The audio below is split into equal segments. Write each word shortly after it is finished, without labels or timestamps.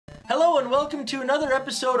welcome to another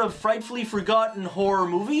episode of Frightfully Forgotten Horror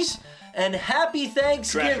Movies, and happy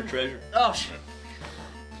Thanksgiving. Treasure. Oh, shit.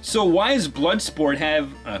 So why has Bloodsport had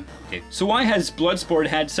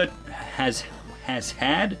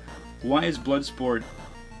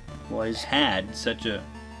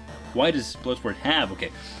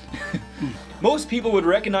okay. Most people would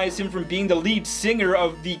recognize him from being the lead singer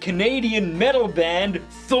of the Canadian metal band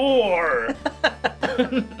Thor.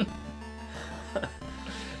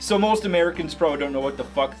 So most Americans probably don't know what the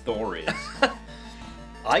fuck Thor is.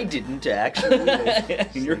 I didn't actually.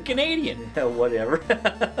 You're Canadian. Yeah, whatever.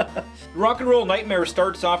 Rock and Roll Nightmare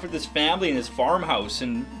starts off with this family in his farmhouse,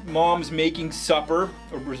 and mom's making supper.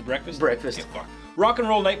 Or was it breakfast? Breakfast. Okay, fuck. Rock and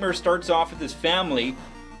Roll Nightmare starts off with this family.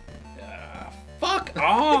 Fuck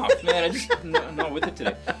off, man. I just I'm not with it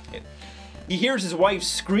today. Okay. He hears his wife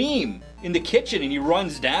scream in the kitchen, and he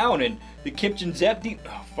runs down, and the kitchen's empty.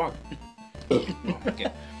 Oh, fuck.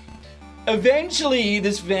 Okay. Eventually,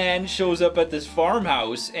 this van shows up at this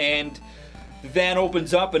farmhouse, and the van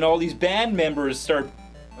opens up, and all these band members start...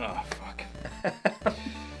 Oh,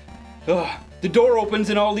 fuck. The door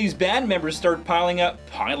opens, and all these band members start piling out?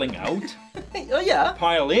 Oh, yeah.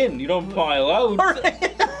 Pile in. You don't pile out. All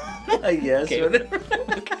right. I guess. Okay. Okay.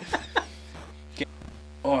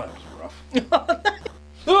 Oh, that was rough.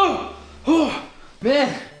 Oh,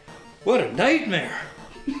 man. What a nightmare.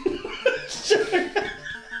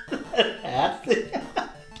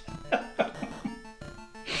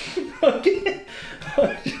 Okay.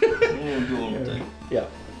 Yeah.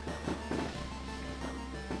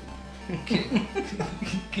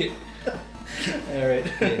 Okay. All right.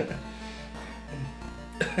 Okay.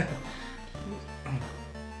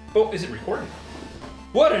 Oh, is it recording?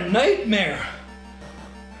 What a nightmare!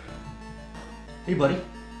 Hey, buddy.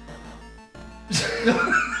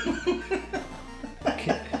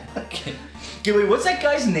 Okay. Okay, wait, what's that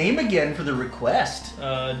guy's name again for the request?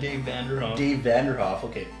 Dave Vanderhoff. Dave Vanderhoff,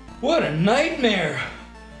 okay. What a nightmare!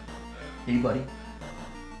 Hey, buddy.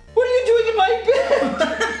 What are you doing in my bed?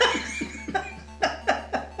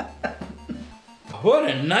 What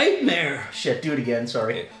a nightmare! Shit, do it again,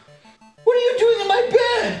 sorry. What are you doing in my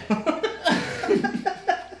bed?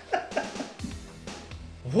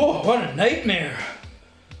 Whoa, what a nightmare!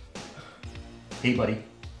 Hey, buddy.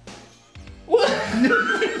 What?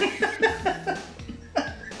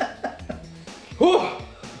 Whoa!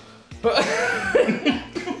 Fuck.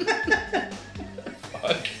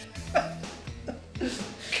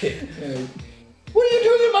 Okay. What are you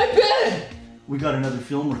doing in my bed? We got another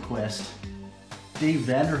film request. Dave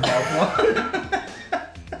Vanderhoff.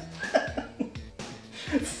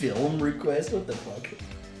 Film request? What the fuck?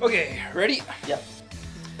 Okay, ready? Yep.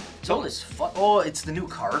 So this oh, it's the new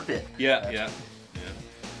carpet. Yeah.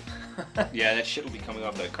 Yeah, that shit will be coming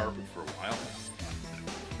off that carpet for a while.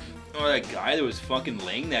 Oh, that guy that was fucking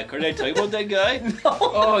laying that carpet. Did I tell you about that guy? No.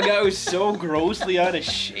 Oh, the guy was so grossly out of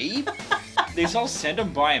shape. They just all sent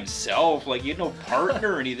him by himself. Like, he had no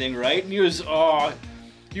partner or anything, right? And he was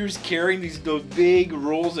carrying those big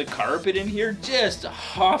rolls of carpet in here, just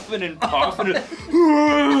huffing and puffing.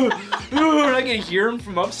 And I could hear him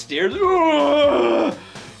from upstairs.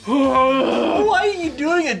 Why are you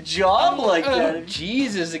doing a job like that?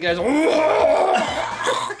 Jesus, the guy's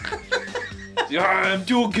I'm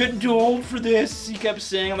getting too old for this, he kept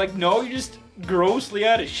saying. I'm like, no, you're just grossly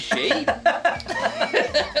out of shape.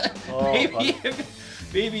 Oh,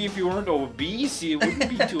 maybe if you weren't obese, you wouldn't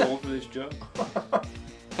be too old for this job.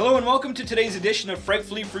 Hello and welcome to today's edition of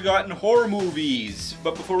Frightfully Forgotten Horror Movies.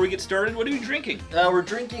 But before we get started, what are we drinking? We're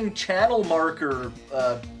drinking Channel Marker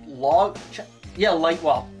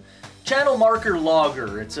Channel Marker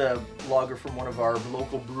Lager. It's a lager from one of our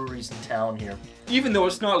local breweries in town here. Even though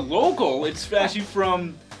it's not local, it's actually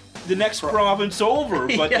from the next province over,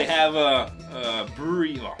 but they have a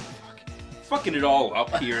brewery. Oh, fucking it all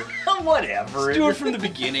up here. Whatever. Let's do it from the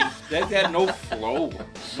beginning. That had no flow.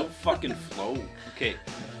 No fucking flow. Okay.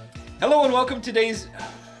 Hello and welcome to today's...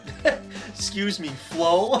 Excuse me,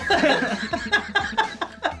 Flo.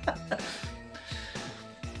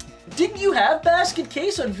 Didn't you have Basket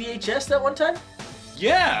Case on VHS that one time?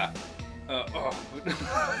 Yeah.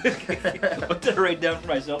 What did I write down for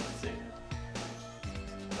myself to say?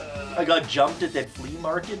 I got jumped at that flea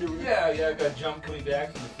market. Yeah, I got jumped coming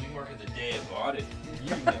back from the flea market the day I bought it.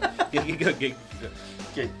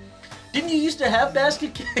 Okay. Didn't you used to have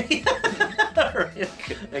Basket Case? Right.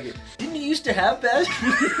 Okay. Didn't you used to have Basket?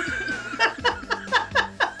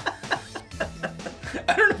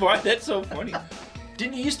 I don't know why that's so funny.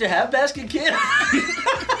 Didn't you used to have Basket Case?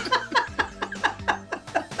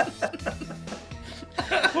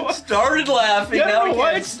 Started laughing. Yeah, now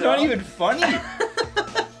why it's not even funny.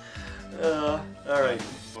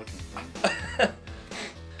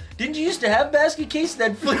 used to have basket case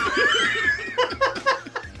that flea?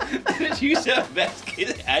 Did you used to have a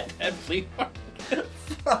basket at that flea market?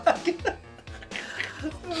 Fuck.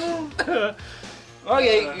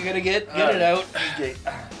 Okay, you're gonna get it out. Okay.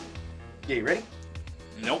 Okay, you ready?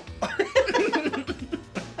 Nope.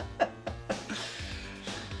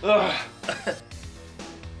 Ugh.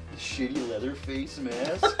 Shitty leather face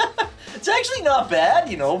mask. It's actually not bad,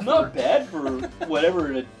 you know. Not bad for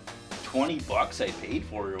whatever the $20 I paid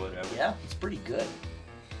for it or whatever. Yeah, it's pretty good.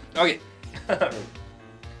 Okay.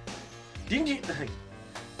 Didn't you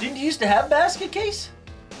used to have basket case?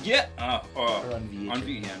 Yeah. Or on VHS. On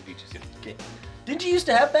VHS. Yeah. Okay. Didn't you used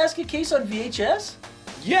to have basket case on VHS?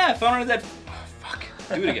 Yeah, I found it at that. Oh, fuck.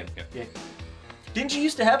 Do it again. Yeah. Okay. Didn't you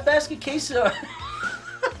used to have basket case?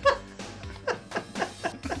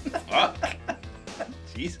 Fuck.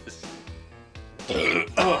 Jesus.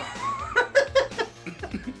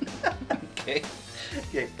 Okay.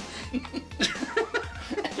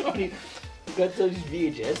 Okay. You got those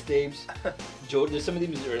VHS tapes. There's some of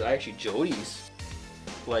these are actually Jody's,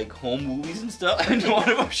 like home movies and stuff. And one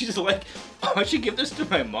of them, she's like, "Oh, I should give this to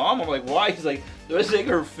my mom." I'm like, "Why?" She's like, "Those take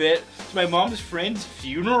her fit. It's my mom's friend's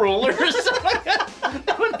funeral or something."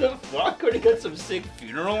 What the fuck? Already got some sick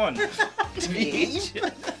funeral on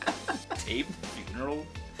VHS tape funeral.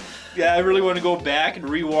 Yeah, I really want to go back and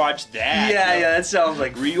rewatch that. Yeah, that sounds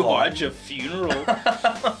like rewatch fun. a funeral.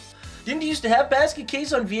 Didn't you used to have basket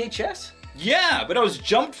case on VHS? Yeah, but I was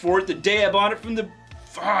jumped for it the day I bought it from the.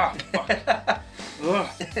 Fuck.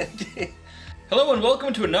 Okay. Hello and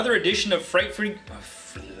welcome to another edition of Frightfully.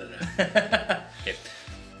 Okay.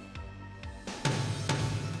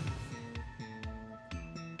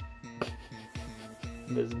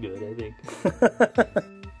 That's good, I think.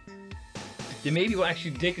 Then maybe we'll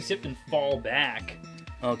actually take a sip and fall back.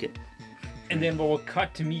 Okay. And then we'll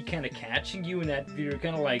cut to me kind of catching you, and that you're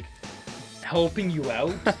kind of like helping you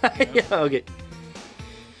out. Yeah, okay.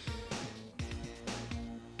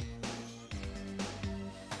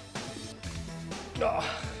 Oh,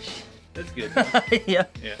 that's good. Yeah.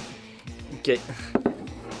 Yeah. Okay.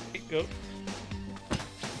 Go.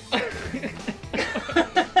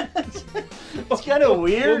 It's kind of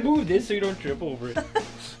weird. We'll move this so you don't trip over it.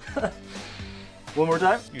 One more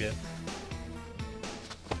time. Yeah.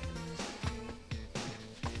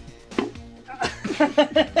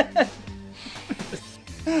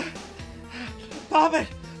 Pop it!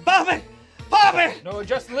 Pop it! Pop it! No,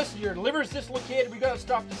 Justin, listen, your liver's dislocated. We gotta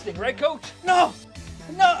stop this thing, right, Coach? No!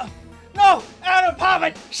 No! No! Adam, pop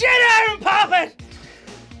it! Shit, Adam, pop it!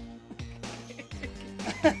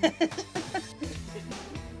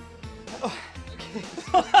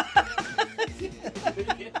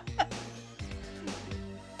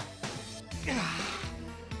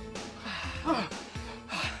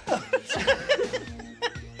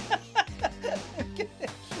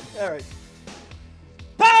 All right.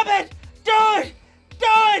 Pop it! Do it! Do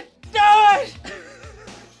it! Do it!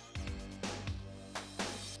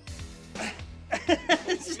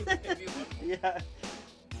 Yeah.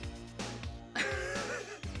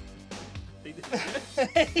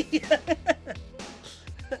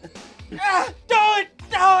 Do it!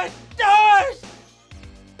 Do it! Do it!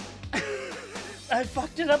 I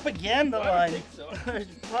fucked it up again, the I don't line. think so.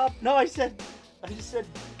 Pop. No, I just said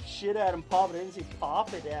shit at him, pop it. I didn't say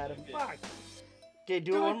pop it at him. Okay. Fuck. Okay,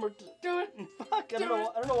 do it one more. Do it. Fuck, I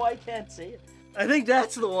don't know why I can't say it. I think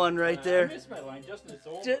that's the one right I there. missed my line, Justin. It's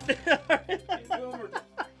over. Just- Okay, do it one more time.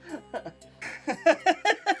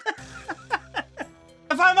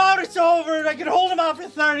 If I'm out, it's over. I can hold him out for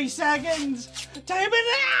 30 seconds. Time it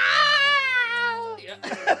out. Yeah.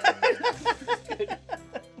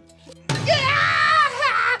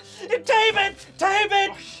 Tape it! Tape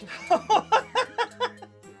it!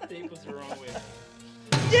 Tape was the wrong way.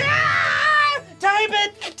 Yeah! Tape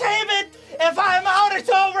it! Tape it! If I'm out, it's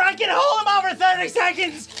over. I can hold him out for 30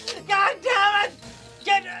 seconds. God damn it!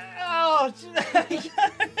 Get oh!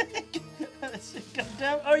 God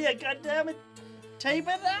damn! Oh yeah! God damn it! Tape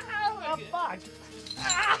it! Oh, fuck!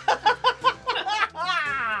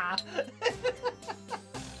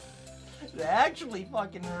 It actually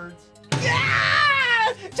fucking hurts.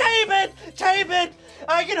 Yeah! Tape it! Tape it!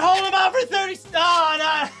 I can hold him out for 30. Oh,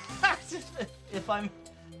 no! If I'm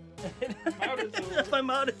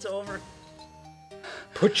out, it's over.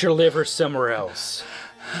 Put your liver somewhere else.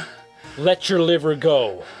 Let your liver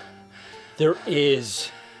go. There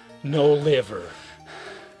is no liver.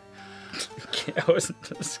 Okay, I wasn't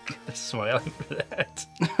just smiling for that.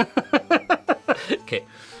 Okay.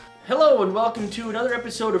 Hello and welcome to another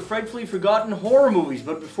episode of Frightfully Forgotten Horror Movies.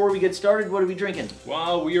 But before we get started, what are we drinking?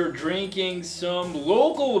 Well, we are drinking some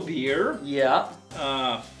local beer. Yeah.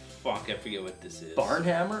 fuck, I forget what this is.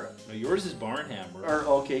 Barnhammer? No, yours is Barnhammer. Or,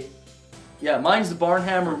 okay. Yeah, mine's the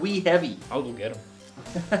Barnhammer Wee Heavy. I'll go get him.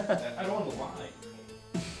 I don't want to lie.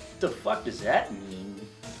 The fuck does that mean?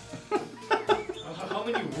 How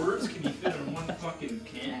many words can you fit in one fucking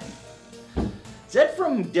can? Is that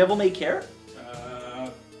from Devil May Care?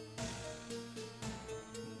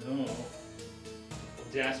 No.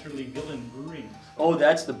 Dastardly Villain Brewing. Oh,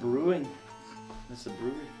 that's the brewing. That's the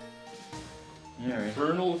brewery. Alright.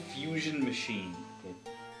 Infernal Fusion Machine.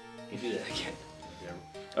 You do that again.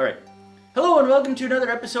 Alright. Hello and welcome to another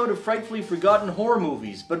episode of Frightfully Forgotten Horror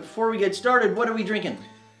Movies. But before we get started, what are we drinking?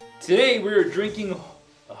 Today we're drinking...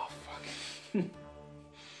 Oh, fuck.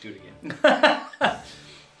 Do it again.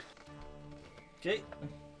 Okay.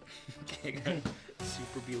 Okay, I gotta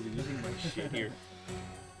super be losing my shit here.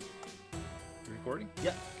 You recording?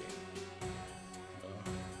 Yeah.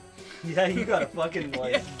 Yeah, you got a fucking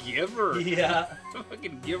like... Yeah, give her. Yeah.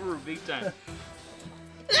 Fucking give her big time.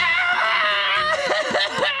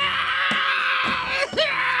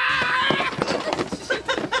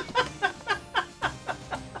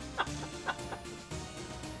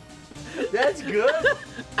 That's good.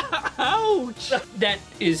 Ouch! That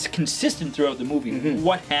is consistent throughout the movie. Mm-hmm.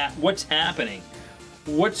 What's happening?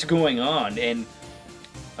 What's going on? And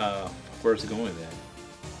where's it going with that?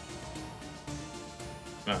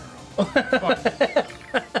 I don't know.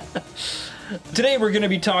 Today we're going to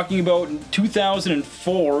be talking about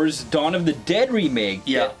 2004's Dawn of the Dead remake.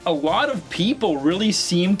 Yeah. That a lot of people really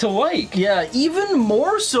seem to like. Yeah, even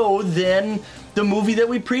more so than the movie that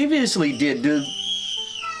we previously did.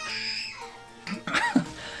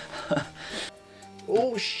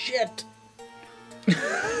 Oh shit.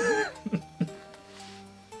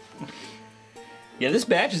 Yeah, this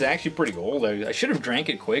batch is actually pretty old. I should have drank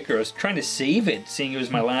it quicker. I was trying to save it, seeing it was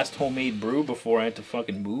my last homemade brew before I had to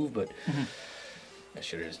fucking move, but I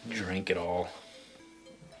should have just drank it all.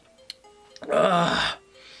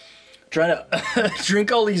 Trying to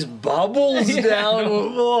drink all these bubbles down.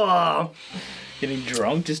 Oh. Getting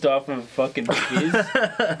drunk just off of fucking fizz.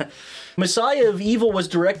 Messiah of Evil was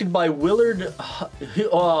directed by Willard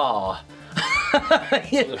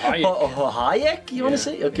Hayek, you want to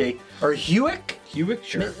say? Okay. Or Hewick? Hewick?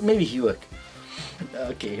 Sure. Maybe Hewick.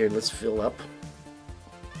 Okay, here, let's fill up.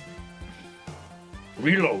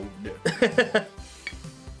 Reload.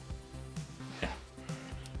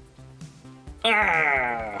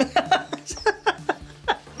 Ah!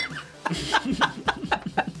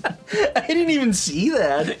 I didn't even see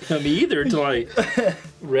that. Me either until I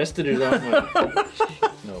rested it on my...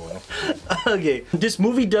 No, well. Okay, this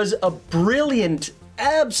movie does a brilliant,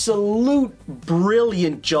 absolute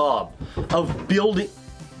brilliant job of building...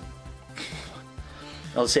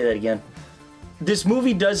 I'll say that again. This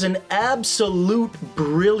movie does an absolute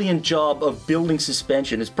brilliant job of building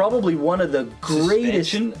suspension. It's probably one of the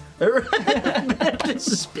greatest...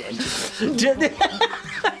 Suspension.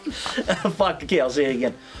 Fuck, okay, I'll say it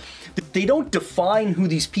again. They don't define who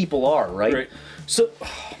these people are, right? So...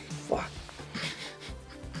 fuck.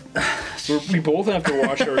 We both have to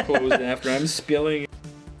wash our clothes after I'm spilling.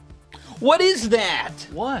 What is that?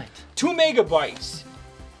 What? 2 megabytes.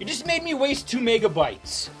 You just made me waste 2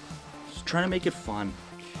 megabytes. Just trying to make it fun.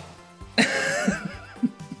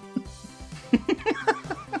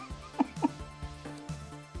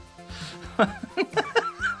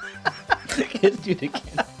 Let's do it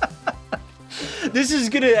again. This is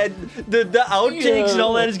gonna the outtakes and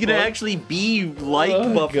all that is gonna fuck. actually be like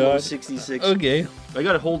Buffalo 66. Okay. I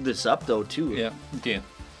gotta hold this up though too. Yeah. Okay.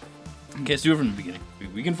 Okay, let's do it from the beginning.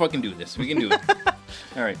 We can fucking do this. We can do it.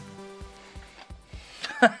 All right.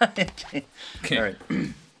 Okay. All right.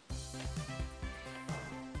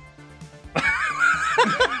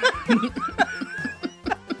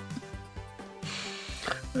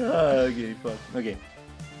 Okay. Fuck. Okay.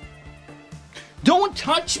 Don't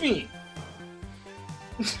touch me.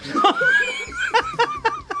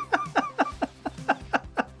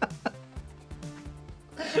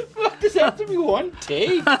 Fuck, does that have to be one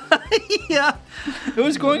take? Yeah. It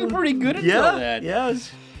was going pretty good until that. Yeah.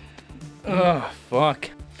 Oh,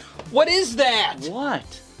 fuck. What is that?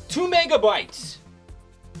 What? 2 megabytes.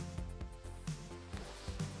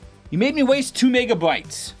 You made me waste 2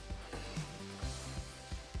 megabytes.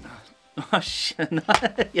 Oh shit.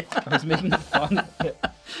 Yeah. I was making fun.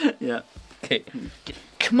 Yeah. Okay.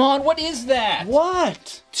 Come on, what is that?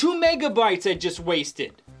 What? 2 megabytes I just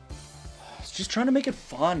wasted. I was just trying to make it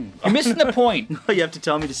fun. You're missing the point. No, you have to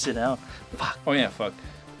tell me to sit down. Fuck. Oh yeah, fuck.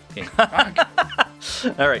 Okay. Fuck.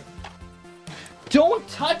 All right. Don't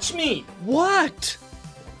touch me. What?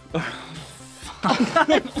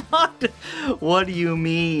 What do you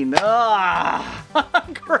mean? Ah,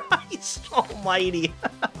 Christ almighty.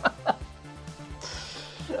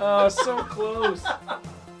 Oh, so close.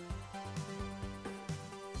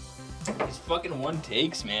 These fucking one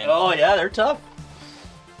takes, man. Oh yeah, they're tough.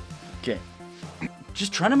 Okay.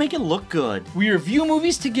 Just trying to make it look good. We review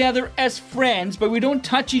movies together as friends, but we don't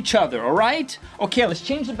touch each other, all right? Okay, let's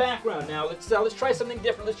change the background now. Let's try something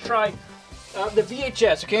different. Let's try the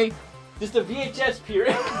VHS, okay? This is the VHS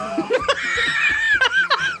period.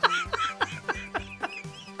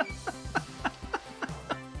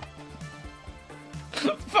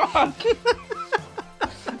 Fuck!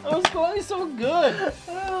 That was going so good.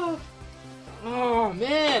 Oh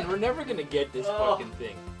man, we're never gonna get this fucking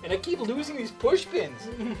thing. And I keep losing these push pins.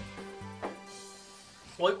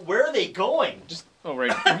 Where are they going? Just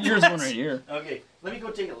right. Here's one right here. Okay, let me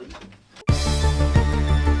go take a leak.